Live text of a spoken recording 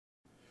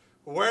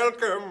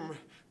Welcome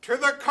to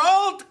the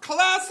Cult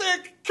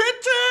Classic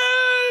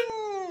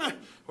Kitchen!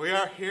 We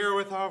are here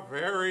with our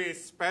very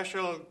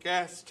special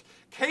guest,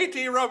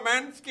 Katie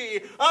Romanski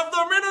of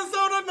the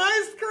Minnesota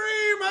Ice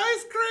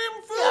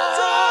Cream Food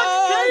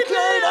Truck!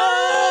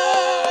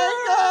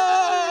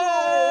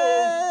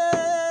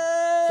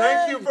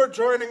 Thank you for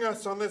joining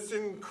us on this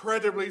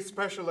incredibly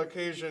special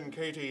occasion,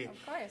 Katie.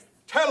 Of course.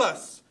 Tell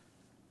us,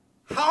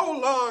 how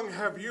long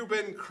have you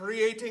been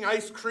creating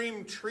ice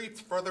cream treats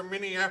for the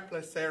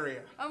Minneapolis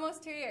area?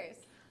 Almost 2 years.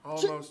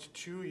 Almost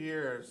 2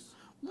 years.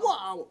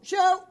 Wow,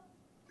 so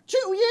 2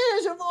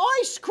 years of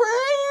ice cream,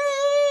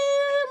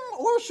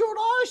 or should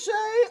I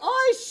say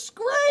ice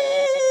cream?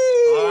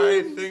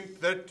 I think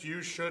that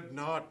you should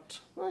not.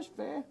 That's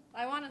fair.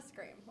 I want to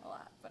scream a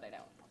lot, but I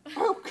don't.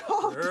 Oh,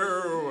 God.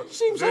 No,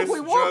 Seems this like we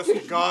walked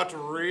just in. got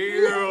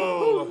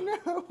real.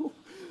 No.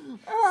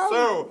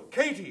 So,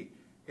 Katie,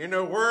 in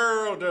a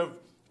world of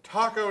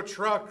taco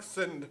trucks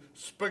and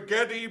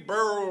spaghetti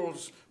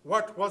bowls,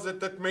 what was it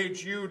that made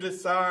you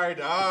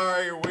decide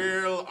I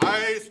will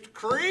iced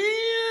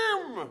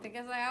cream?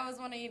 Because I always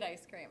want to eat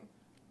ice cream.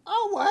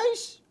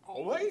 Always.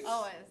 Always?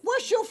 Always.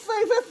 What's your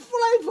favorite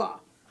flavor?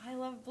 I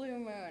love Blue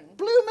Moon.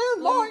 Blue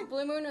Moon, mine.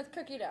 Blue Moon with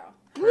cookie dough.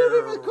 Blue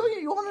Moon with cookie.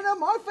 You want to know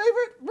my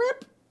favorite,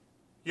 Rip?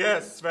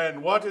 Yes,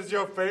 Sven, what is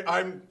your favorite?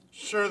 I'm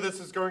sure this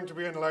is going to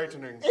be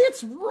enlightening.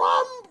 It's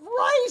rum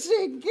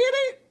raisin. Get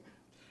it?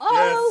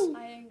 Yes, Oh.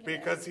 I didn't get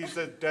because he's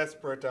a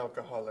desperate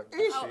alcoholic.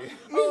 It's- you see.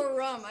 Oh,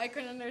 rum. I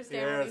couldn't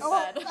understand Yes.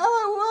 what he said.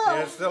 Oh, well.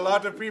 Yes, a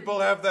lot of people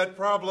have that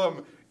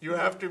problem. You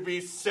have to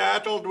be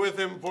saddled with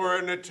him for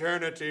an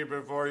eternity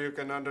before you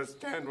can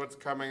understand what's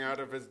coming out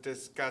of his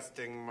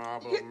disgusting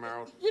marble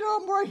mouth. You know,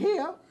 I'm right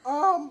here.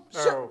 Oh.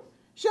 So,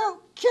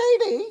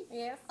 Katie,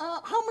 Yes?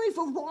 how many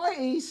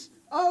varieties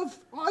of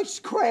ice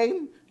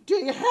cream do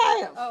you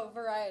have? Oh,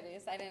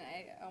 varieties. I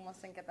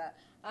almost didn't get that.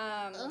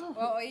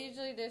 Well, we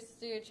usually just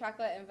do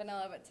chocolate and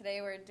vanilla, but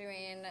today we're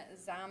doing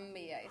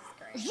zombie ice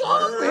cream.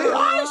 Zombie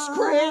ice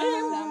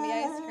cream! Zombie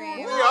ice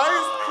cream. The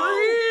ice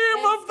cream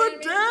It's of the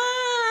gonna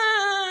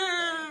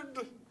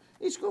dead!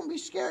 It's going to be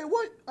scary.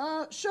 What?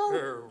 Oh.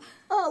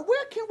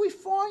 Where can we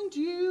find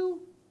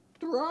you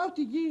throughout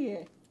the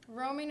year?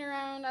 Roaming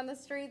around on the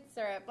streets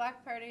or at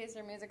black parties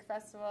or music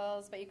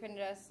festivals, but you can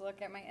just look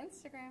at my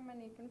Instagram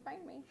and you can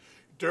find me.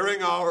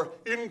 During our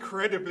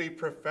incredibly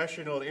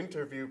professional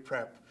interview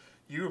prep,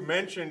 you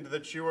mentioned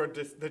that you were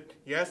that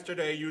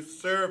yesterday you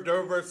served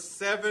over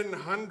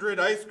 700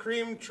 ice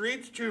cream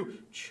treats to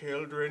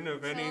children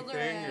of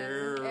anything.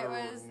 Children. It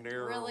was No.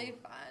 really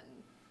fun.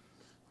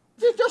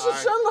 It doesn't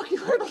sound like you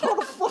had a lot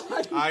of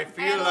fun. I had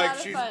feel a like lot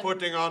of she's fun.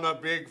 putting on a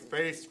big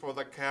face for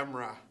the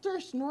camera.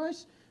 That's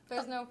nice.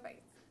 There's no face.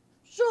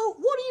 So,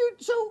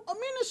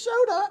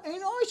 Minnesota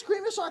and ice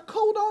cream is like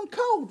cold on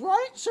cold,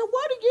 right? So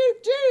what do you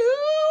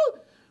do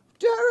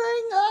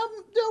during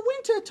the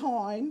winter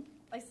time?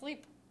 I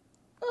sleep.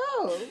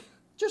 Oh,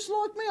 just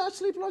like me, I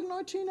sleep like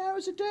 19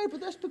 hours a day,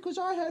 but that's because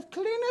I have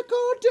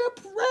clinical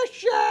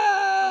depression.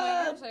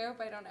 Oh my gosh, I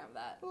hope I don't have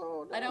that.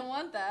 Oh, no. I don't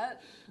want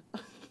that.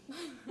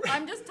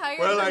 I'm just tired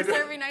Well, I from do-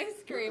 serving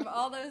ice cream.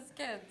 All those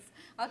kids.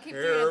 I'll keep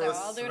doing Here, it though.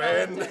 I'll do it all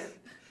the Sven. time.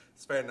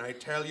 Sven, I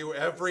tell you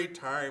every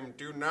time,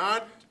 do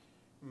not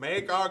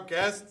make our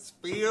guests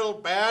feel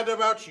bad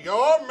about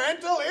your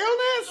mental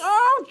illness.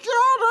 Oh, God,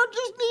 I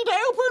just need to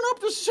open up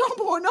to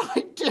someone,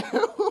 I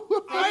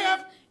do. I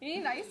have... You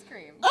need ice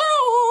cream.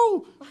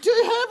 Oh, do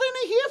you have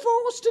any here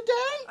for us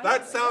today?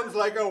 That sounds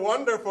like a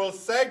wonderful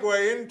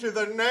segue into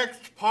the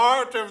next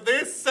part of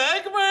this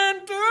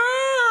segment.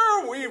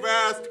 We've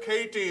asked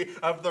Katie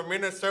of the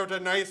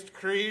Minnesota Ice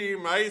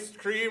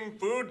Cream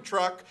Food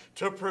Truck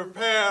to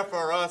prepare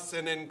for us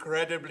an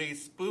incredibly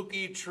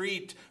spooky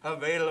treat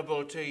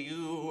available to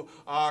you,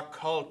 our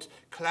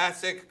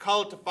classic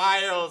cult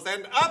files,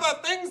 and other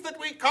things that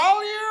we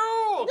call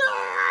you.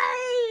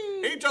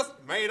 Yay! He just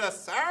made a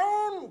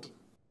sound.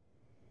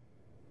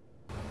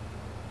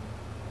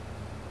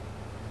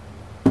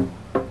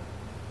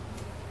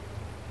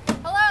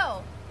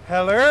 Hello.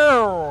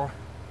 Hello.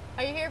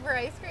 Are you here for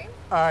ice cream?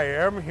 I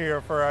am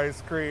here for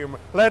ice cream.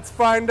 Let's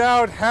find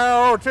out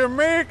how to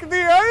make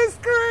the ice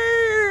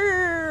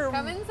cream.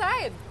 Come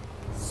inside.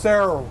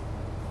 So,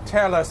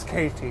 tell us,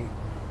 Katie,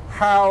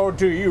 how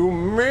do you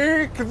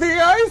make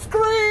the ice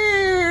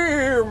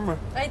cream?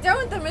 I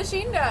don't. The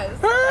machine does.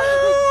 Oh!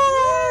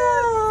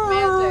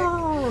 Magic.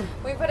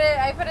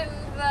 I put it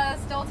in the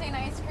Stilton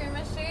ice cream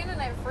machine,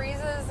 and it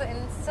freezes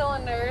in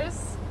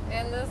cylinders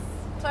in this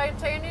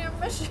titanium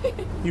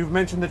machine. You've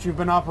mentioned that you've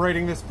been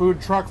operating this food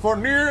truck for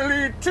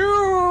nearly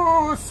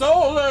 2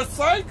 solar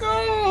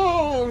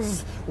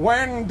cycles.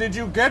 When did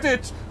you get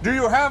it? Do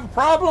you have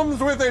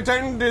problems with it?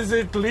 And is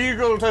it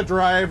legal to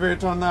drive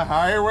it on the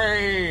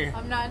highway?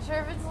 I'm not sure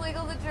if it's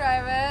legal to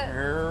drive it.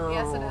 Oh.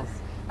 Yes, it is.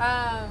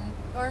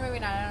 Or maybe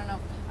not. I don't know.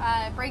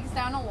 It breaks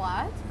down a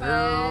lot, but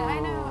Oh.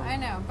 I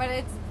know. But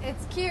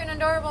it's cute and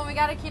adorable, and we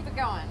got to keep it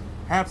going.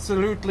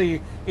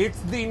 Absolutely. It's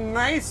the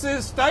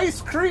nicest ice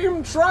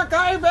cream truck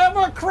I've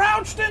ever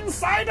crouched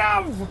inside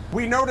of.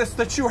 We noticed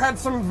that you had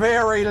some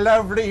very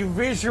lovely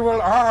visual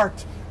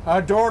art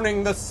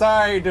adorning the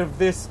side of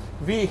this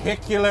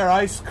vehicular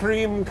ice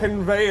cream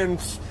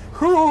conveyance.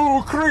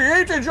 Who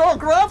created your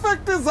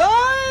graphic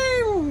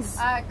designs?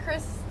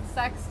 Chris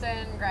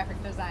Sexton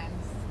Graphic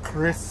Designs.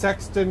 Chris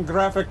Sexton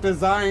Graphic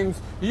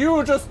Designs.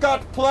 You just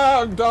got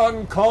plugged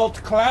on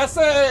Cult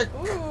Classic.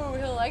 Ooh,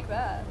 he'll like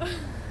that.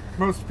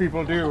 Most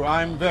people do.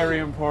 I'm very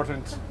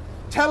important.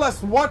 Tell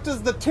us, what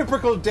does the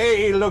typical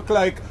day look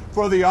like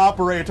for the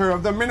operator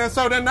of the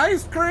Minnesota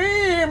ice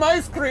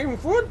cream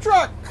food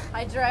truck?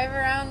 I drive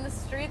around the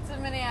streets of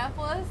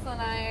Minneapolis and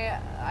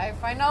I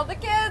find all the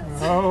kids.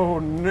 Oh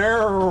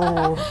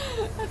no.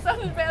 That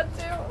sounded bad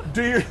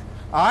too.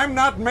 I'm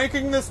not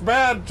making this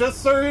bad,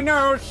 just so you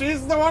know.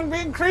 She's the one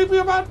being creepy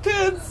about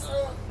kids.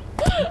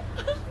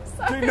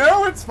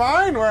 No, it's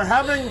fine. We're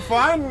having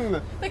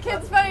fun. The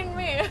kids find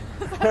me.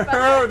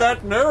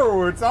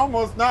 No, it's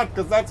almost not,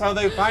 because that's how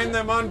they find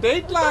them on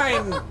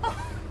Dateline.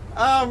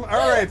 All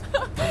right.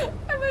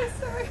 Am I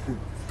sorry?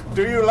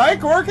 Do you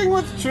like working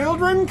with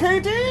children,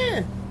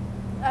 Katie?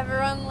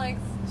 Everyone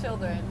likes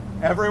children.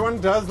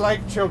 Everyone does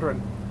like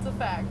children. It's a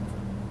fact.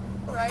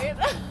 Right?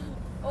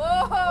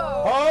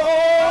 Whoa!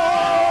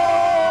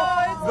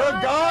 Oh! The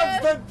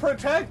gods that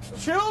protect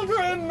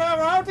children are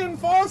out in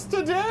force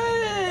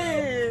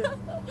today!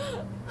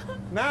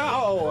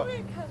 Now, Oh my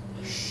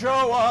God.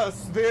 show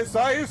us this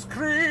ice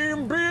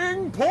cream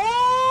being poured!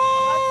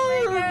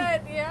 That's pretty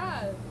good,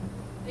 yeah.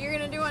 You're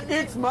gonna do one too.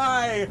 It's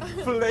my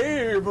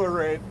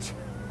favorite.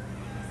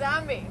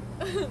 Zombie.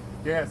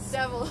 Yes.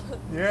 Devil.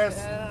 Yes.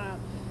 I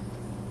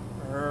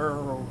don't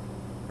know.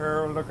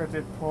 Oh, look at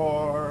it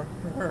pour.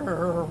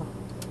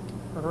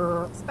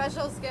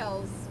 Special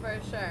skills for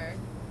sure.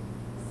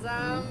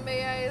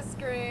 Zombie ice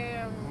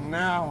cream.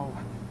 Now,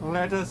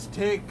 let us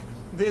take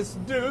this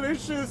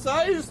delicious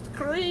iced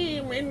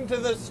cream into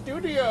the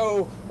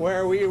studio,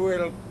 where we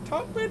will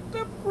top it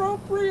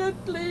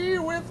appropriately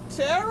with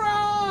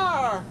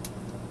terror.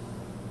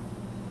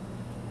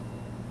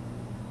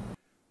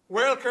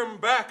 Welcome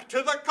back to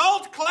the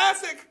Cult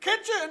Classic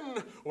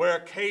Kitchen, where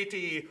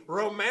Katie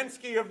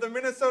Romanski of the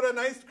Minnesota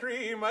ice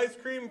cream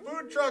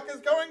food truck is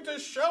going to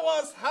show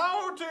us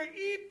how to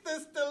eat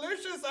this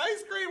delicious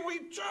ice cream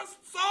we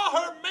just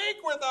saw her make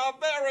with our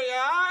very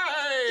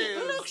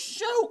eyes. It looks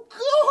so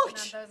good.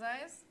 Not those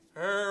eyes?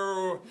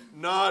 Oh,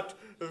 not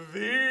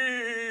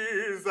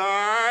these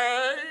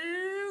eyes.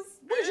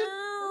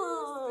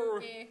 Oh.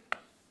 Spooky.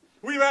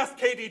 We've asked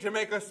Katie to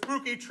make a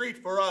spooky treat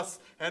for us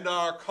and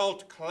our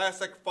Cult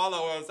Classic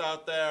followers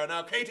out there.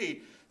 Now,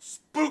 Katie,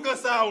 spook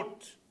us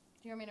out.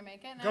 Do you want me to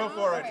make it now? Go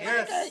for it, Alright.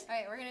 yes.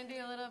 Alright, we're gonna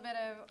do a little bit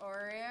of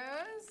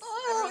Oreos.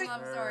 Oh, Everyone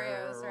loves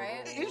Oreos,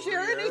 right? Is there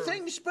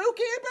anything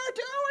spooky about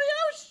the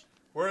Oreos?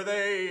 Were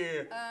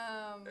they...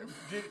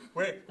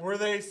 were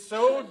they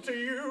sold to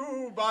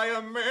you by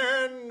a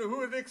man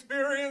who had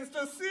experienced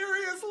a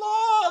serious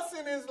loss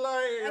in his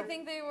life? I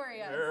think they were,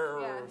 yes.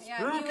 Oh, Yeah.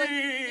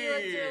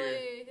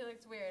 spooky. He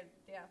looked weird,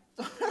 yeah.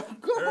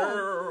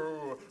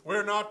 Oh,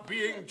 we're not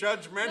being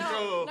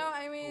judgmental. No,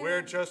 I mean...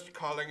 We're just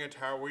calling it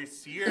how we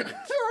see it.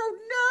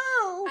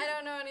 Oh I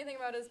don't know anything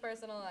about his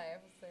personal life,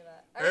 let's say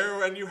that.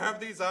 Oh, and you have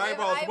these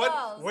eyeballs.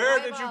 eyeballs, Where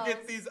did you eyeballs.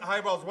 get these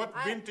eyeballs? What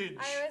vintage?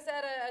 I was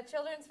at a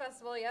children's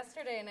festival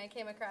yesterday and I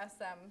came across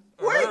them.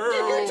 no! Wait,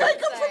 did you take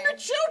them from the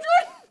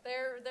children?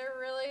 They're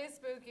really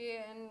spooky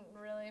and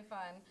really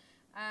fun.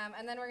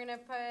 And then we're gonna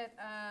put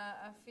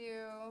a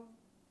few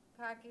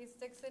Pocky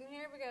sticks in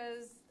here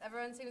because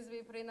everyone seems to be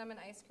putting them in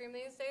ice cream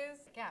these days.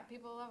 Yeah,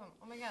 people love them.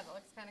 Oh my God, that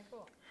looks kind of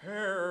cool.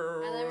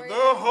 Oh, And then we're the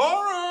gonna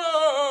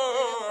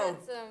horror!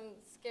 put some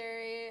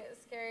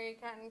scary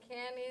cotton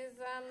candies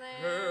on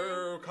there.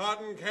 Oh,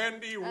 cotton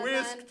candy And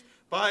whisked then-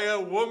 by a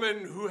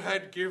woman who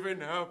had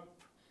given up.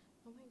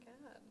 Oh my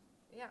God.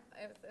 Yeah,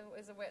 it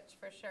was a witch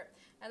for sure.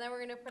 And then we're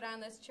gonna put on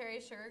this cherry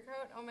sugar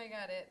coat. Oh my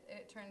God,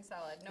 it turned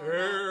solid. No,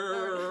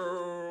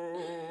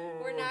 Oh.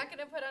 we're not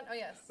gonna put on. Oh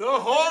yes. The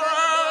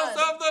horrors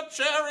of the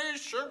cherry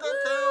sugar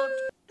coat.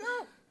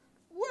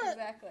 What?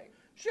 Exactly.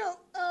 So,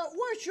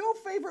 what's your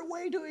favorite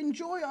way to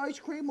enjoy ice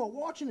cream while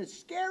watching a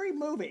scary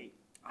movie?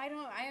 I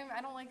don't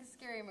like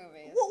scary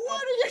movies. Well,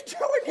 what are you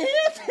doing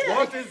here then?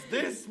 What is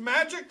this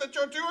magic that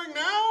you're doing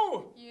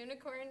now?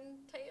 Unicorn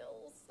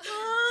tails.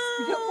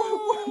 Yeah,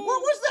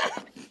 what was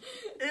that?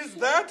 Is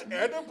that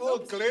edible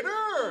glitter?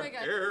 Oh my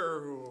God.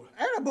 Ew.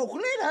 Edible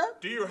glitter?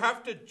 Do you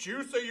have to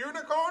juice a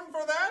unicorn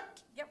for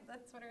that? Yep,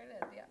 that's what it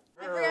is. Yeah.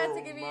 I forgot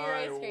to give you your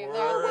ice cream. my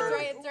There, word.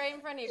 it's right in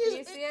front of you. Can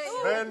you see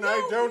it? Ben,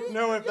 I don't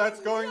know if that's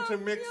going to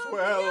mix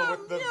well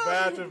with the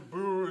vat of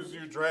booze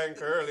you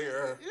drank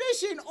earlier.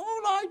 Listen,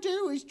 all I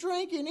do is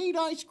drink and eat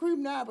ice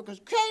cream now because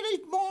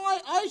Katie's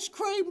my ice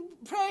cream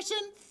person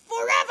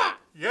forever.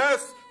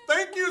 Yes,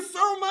 thank you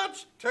so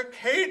much to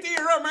Katie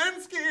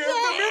Romanski of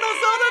the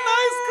Minnesota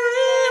Ice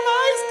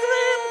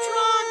Cream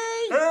Truck.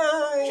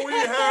 Oh, we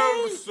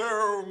have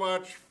so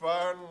much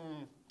fun.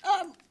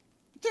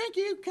 Thank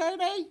you,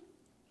 Katie.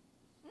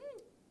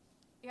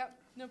 Yep.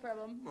 No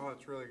problem. Oh,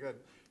 it's really good.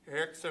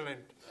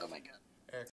 Excellent. Oh my God.